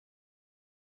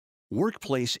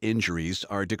Workplace injuries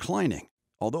are declining.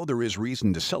 Although there is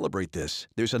reason to celebrate this,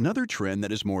 there's another trend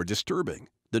that is more disturbing.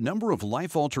 The number of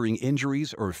life-altering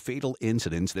injuries or fatal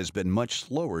incidents has been much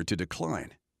slower to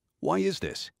decline. Why is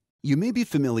this? You may be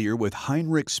familiar with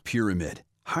Heinrich's pyramid.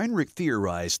 Heinrich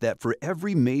theorized that for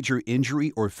every major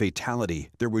injury or fatality,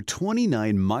 there were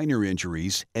 29 minor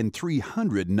injuries and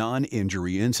 300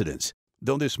 non-injury incidents.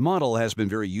 Though this model has been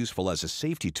very useful as a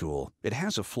safety tool, it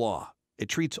has a flaw. It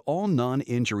treats all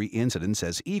non-injury incidents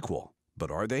as equal.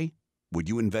 But are they? Would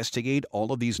you investigate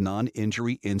all of these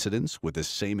non-injury incidents with the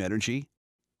same energy?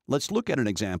 Let's look at an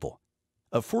example.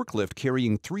 A forklift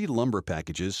carrying 3 lumber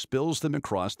packages spills them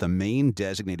across the main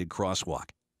designated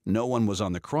crosswalk. No one was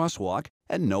on the crosswalk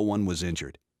and no one was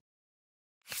injured.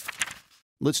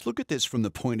 Let's look at this from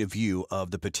the point of view of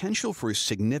the potential for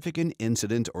significant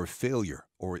incident or failure,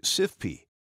 or SIFp.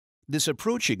 This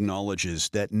approach acknowledges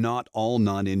that not all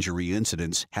non-injury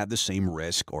incidents have the same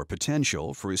risk or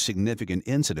potential for significant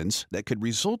incidents that could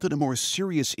result in a more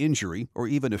serious injury or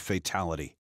even a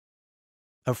fatality.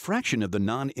 A fraction of the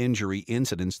non-injury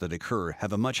incidents that occur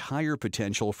have a much higher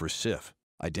potential for SIF.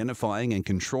 Identifying and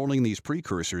controlling these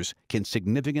precursors can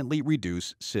significantly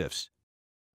reduce SIFs.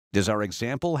 Does our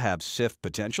example have SIF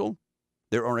potential?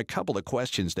 There are a couple of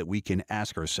questions that we can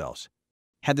ask ourselves.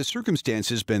 Had the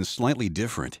circumstances been slightly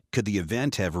different, could the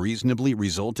event have reasonably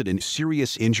resulted in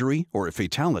serious injury or a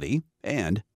fatality?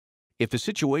 And if the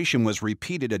situation was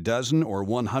repeated a dozen or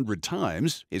 100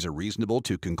 times, is it reasonable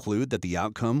to conclude that the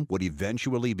outcome would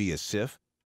eventually be a SIF?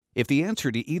 If the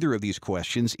answer to either of these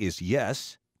questions is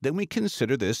yes, then we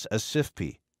consider this a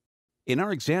SIFp. In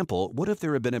our example, what if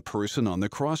there had been a person on the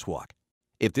crosswalk?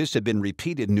 If this had been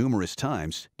repeated numerous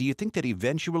times, do you think that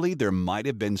eventually there might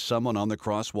have been someone on the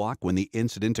crosswalk when the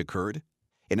incident occurred?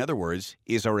 In other words,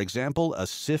 is our example a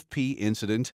SIFp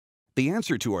incident? The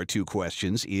answer to our two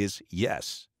questions is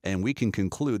yes, and we can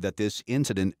conclude that this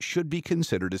incident should be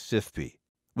considered a SIFp.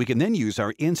 We can then use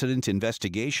our incident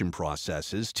investigation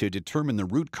processes to determine the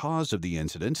root cause of the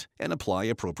incident and apply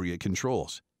appropriate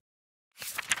controls.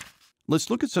 Let's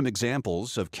look at some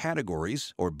examples of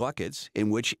categories or buckets in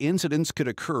which incidents could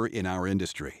occur in our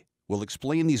industry. We'll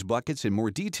explain these buckets in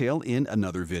more detail in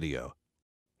another video.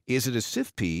 Is it a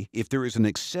SIFp if there is an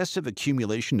excessive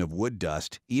accumulation of wood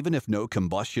dust, even if no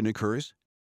combustion occurs?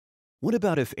 What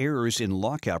about if errors in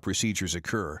lockout procedures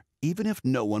occur, even if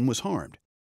no one was harmed?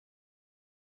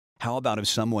 How about if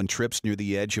someone trips near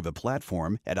the edge of a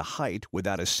platform at a height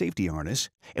without a safety harness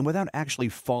and without actually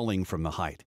falling from the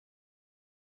height?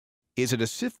 Is it a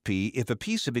SIFp if a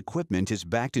piece of equipment is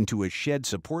backed into a shed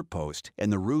support post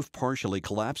and the roof partially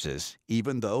collapses,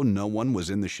 even though no one was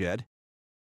in the shed?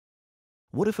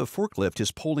 What if a forklift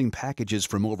is pulling packages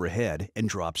from overhead and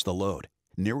drops the load,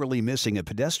 narrowly missing a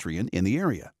pedestrian in the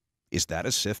area? Is that a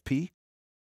SIFp?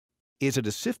 Is it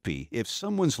a SIFp if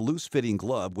someone's loose-fitting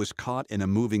glove was caught in a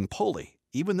moving pulley,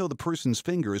 even though the person's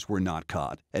fingers were not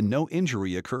caught and no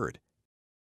injury occurred?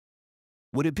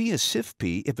 Would it be a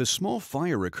SIFp if a small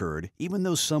fire occurred even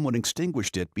though someone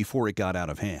extinguished it before it got out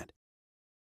of hand?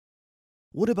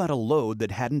 What about a load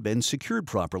that hadn't been secured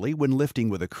properly when lifting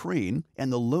with a crane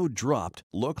and the load dropped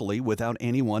locally without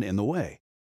anyone in the way?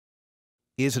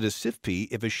 Is it a SIFp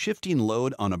if a shifting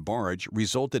load on a barge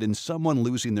resulted in someone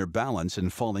losing their balance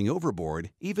and falling overboard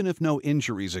even if no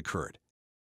injuries occurred?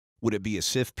 Would it be a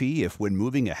SIFp if when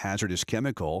moving a hazardous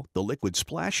chemical, the liquid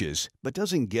splashes but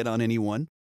doesn't get on anyone?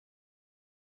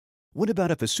 What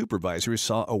about if a supervisor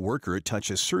saw a worker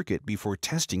touch a circuit before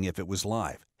testing if it was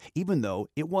live, even though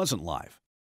it wasn't live?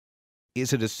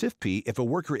 Is it a SIFp if a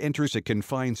worker enters a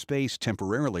confined space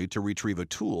temporarily to retrieve a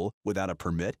tool without a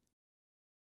permit?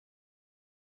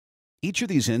 Each of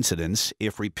these incidents,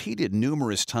 if repeated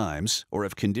numerous times or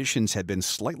if conditions had been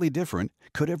slightly different,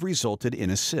 could have resulted in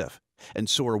a SIF, and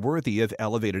so are worthy of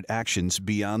elevated actions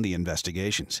beyond the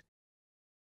investigations.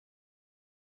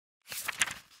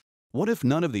 What if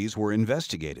none of these were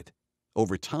investigated?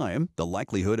 Over time, the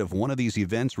likelihood of one of these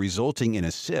events resulting in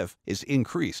a SIF is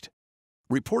increased.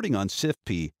 Reporting on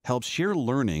SIFp helps share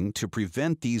learning to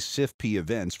prevent these SIFp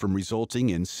events from resulting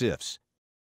in SIFs.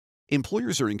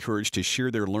 Employers are encouraged to share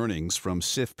their learnings from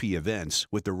SIFp events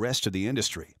with the rest of the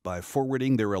industry by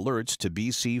forwarding their alerts to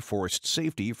BC Forest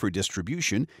Safety for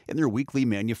distribution in their weekly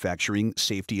manufacturing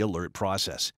safety alert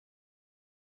process.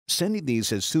 Sending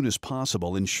these as soon as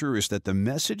possible ensures that the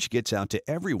message gets out to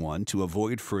everyone to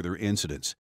avoid further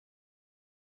incidents.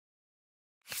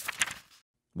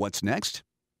 What's next?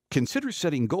 Consider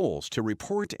setting goals to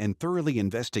report and thoroughly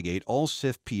investigate all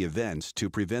SIFp events to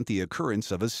prevent the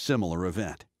occurrence of a similar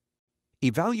event.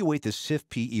 Evaluate the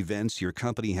SIFp events your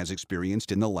company has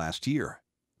experienced in the last year.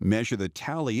 Measure the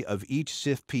tally of each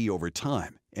SIFp over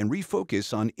time and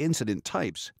refocus on incident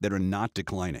types that are not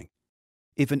declining.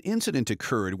 If an incident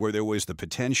occurred where there was the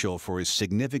potential for a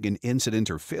significant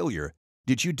incident or failure,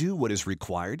 did you do what is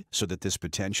required so that this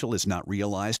potential is not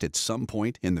realized at some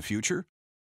point in the future?